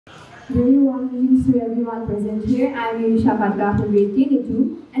Very warm greetings to everyone present here. I'm Unisha Khadka from grade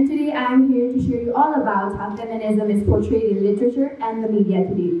 2, and today I'm here to share you all about how feminism is portrayed in literature and the media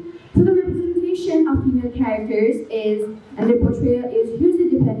today. So the representation of female characters and their portrayal is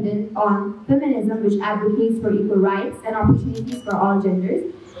hugely dependent on feminism, which advocates for equal rights and opportunities for all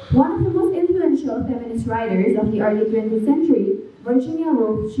genders. One of the most influential feminist writers of the early 20th century, Virginia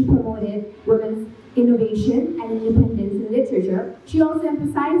Woolf, she promoted women's innovation and independence in literature. She also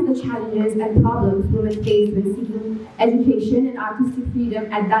emphasized the challenges and problems women faced when seeking education and artistic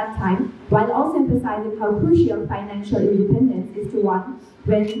freedom at that time, while also emphasizing how crucial financial independence is to one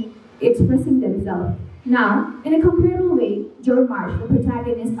when expressing themselves. Now, in a comparable way, Jo March, the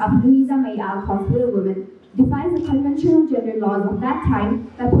protagonist of Louisa May Alcott's Little Women, defies the conventional gender laws of that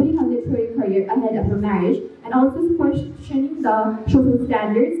time by putting her literary career ahead of her marriage and also questioning the social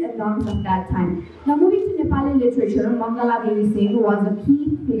standards and norms of that time. Now moving to Nepali literature, Mangala Devi Singh was a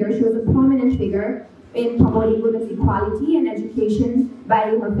key figure. She was a prominent figure in promoting women's equality and education by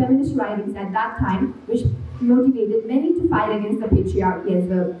her feminist writings at that time, which motivated many to fight against the patriarchy as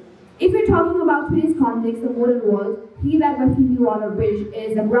well. If we're talking about today's context, the modern world, Fleabag by Phoebe Waller-Bridge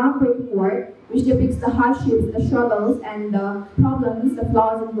is a groundbreaking work which depicts the hardships, the struggles, and the problems, the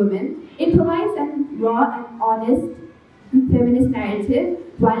flaws in women. It provides a raw and honest feminist narrative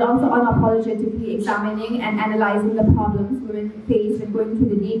while also unapologetically examining and analyzing the problems women face when going through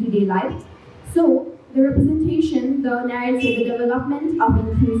the day-to-day life. So, the representation, the narrative, the development of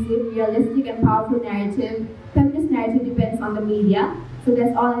inclusive, realistic, and powerful narrative, feminist narrative depends on the media. So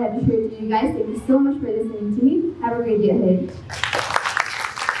that's all I have to share to you guys. Thank you so much for listening to me. Have a great day ahead.